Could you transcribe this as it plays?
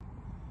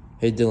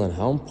Hey Dylan,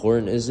 how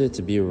important is it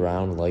to be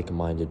around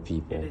like-minded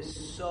people? It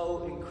is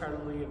so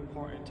incredibly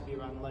important to be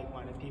around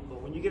like-minded people.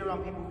 When you get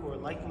around people who are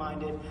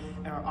like-minded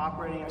and are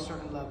operating at a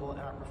certain level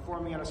and are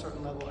performing at a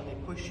certain level, and they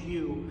push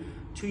you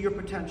to your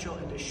potential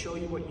and to show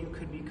you what you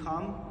could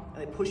become,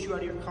 and they push you out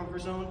of your comfort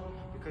zone,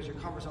 because your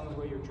comfort zone is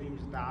where your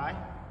dreams die,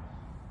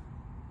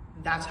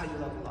 that's how you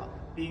level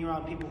up. Being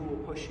around people who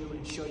will push you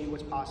and show you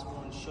what's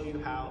possible and show you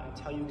how and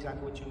tell you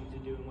exactly what you need to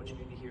do and what you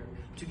need to hear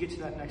to get to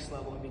that next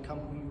level and become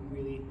who you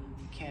really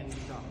can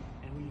become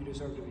and who you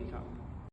deserve to become.